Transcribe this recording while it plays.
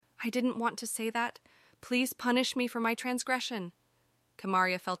I didn't want to say that. Please punish me for my transgression.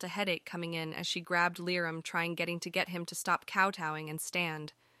 Kamaria felt a headache coming in as she grabbed Liram, trying to get him to stop kowtowing and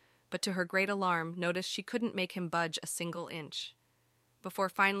stand, but to her great alarm, noticed she couldn't make him budge a single inch. Before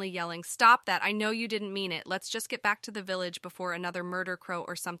finally yelling, "Stop that! I know you didn't mean it. Let's just get back to the village before another murder crow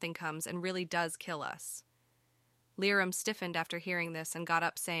or something comes and really does kill us." Liram stiffened after hearing this and got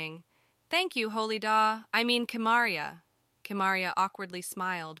up saying, "Thank you, Holy Daw. I mean Kamaria." Kamaria awkwardly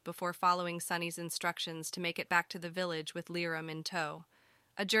smiled before following Sunny's instructions to make it back to the village with Liram in tow,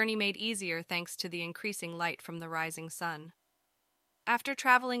 a journey made easier thanks to the increasing light from the rising sun. After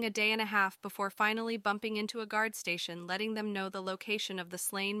traveling a day and a half before finally bumping into a guard station letting them know the location of the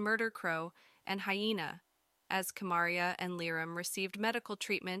slain murder crow and hyena, as Kamaria and Liram received medical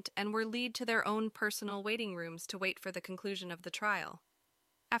treatment and were led to their own personal waiting rooms to wait for the conclusion of the trial.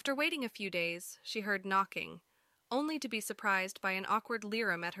 After waiting a few days, she heard knocking, only to be surprised by an awkward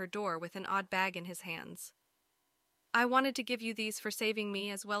Liram at her door with an odd bag in his hands. "I wanted to give you these for saving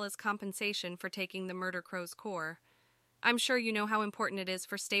me as well as compensation for taking the murder crow's core. I'm sure you know how important it is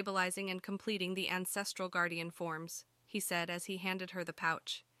for stabilizing and completing the ancestral guardian forms," he said as he handed her the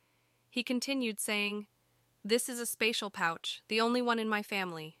pouch. He continued saying, "This is a spatial pouch, the only one in my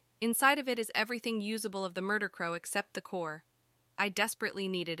family. Inside of it is everything usable of the murder crow except the core. I desperately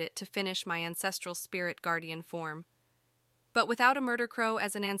needed it to finish my ancestral spirit guardian form. But without a murder crow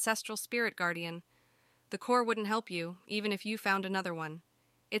as an ancestral spirit guardian, the core wouldn't help you, even if you found another one.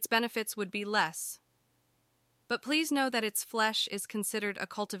 Its benefits would be less. But please know that its flesh is considered a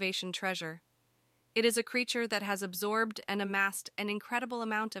cultivation treasure. It is a creature that has absorbed and amassed an incredible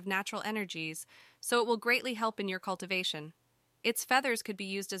amount of natural energies, so it will greatly help in your cultivation. Its feathers could be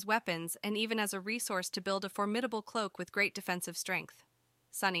used as weapons and even as a resource to build a formidable cloak with great defensive strength."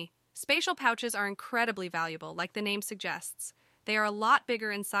 Sunny, spatial pouches are incredibly valuable, like the name suggests. They are a lot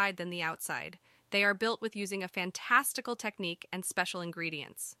bigger inside than the outside. They are built with using a fantastical technique and special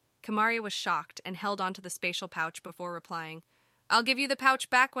ingredients. Kamaria was shocked and held onto the spatial pouch before replying, "I'll give you the pouch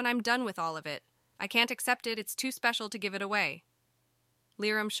back when I'm done with all of it. I can't accept it, it's too special to give it away."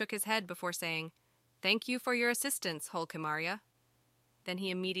 Liram shook his head before saying, "Thank you for your assistance, Hol Kamaria." Then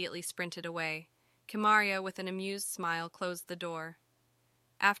he immediately sprinted away. Kamaria, with an amused smile, closed the door.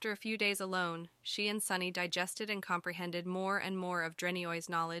 After a few days alone, she and Sunny digested and comprehended more and more of Drenioi's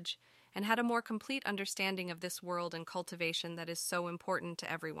knowledge, and had a more complete understanding of this world and cultivation that is so important to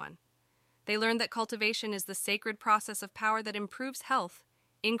everyone. They learned that cultivation is the sacred process of power that improves health,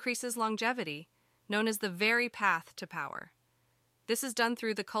 increases longevity, known as the very path to power. This is done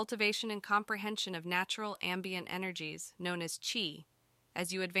through the cultivation and comprehension of natural ambient energies, known as qi,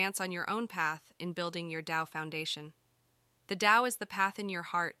 as you advance on your own path in building your Tao foundation. The Tao is the path in your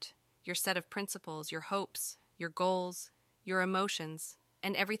heart, your set of principles, your hopes, your goals, your emotions,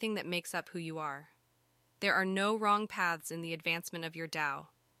 and everything that makes up who you are. There are no wrong paths in the advancement of your Tao.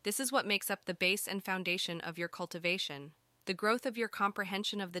 This is what makes up the base and foundation of your cultivation. The growth of your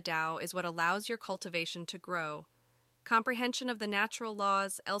comprehension of the Tao is what allows your cultivation to grow. Comprehension of the natural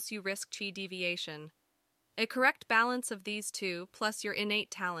laws, else you risk qi deviation. A correct balance of these two, plus your innate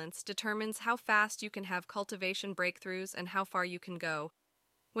talents, determines how fast you can have cultivation breakthroughs and how far you can go.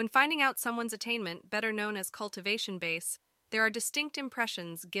 When finding out someone's attainment, better known as cultivation base, there are distinct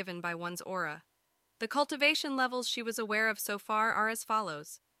impressions given by one's aura. The cultivation levels she was aware of so far are as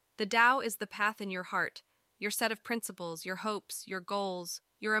follows. The Tao is the path in your heart, your set of principles, your hopes, your goals,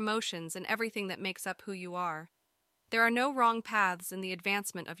 your emotions, and everything that makes up who you are. There are no wrong paths in the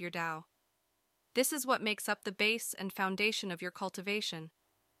advancement of your Tao. This is what makes up the base and foundation of your cultivation.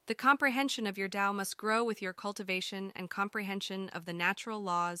 The comprehension of your Tao must grow with your cultivation and comprehension of the natural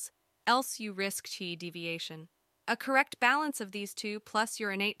laws, else you risk qi deviation. A correct balance of these two, plus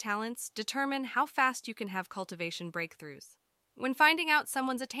your innate talents, determine how fast you can have cultivation breakthroughs. When finding out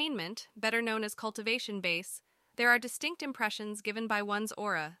someone's attainment, better known as cultivation base, there are distinct impressions given by one's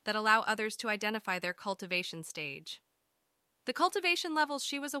aura that allow others to identify their cultivation stage. The cultivation levels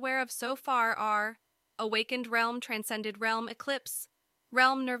she was aware of so far are Awakened Realm, Transcended Realm, Eclipse,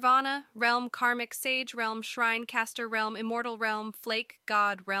 Realm Nirvana, Realm Karmic Sage Realm, Shrine Caster Realm, Immortal Realm, Flake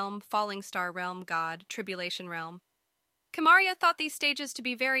God Realm, Falling Star Realm, God, Tribulation Realm. Kamaria thought these stages to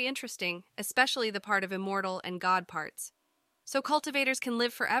be very interesting, especially the part of Immortal and God parts. So cultivators can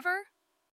live forever?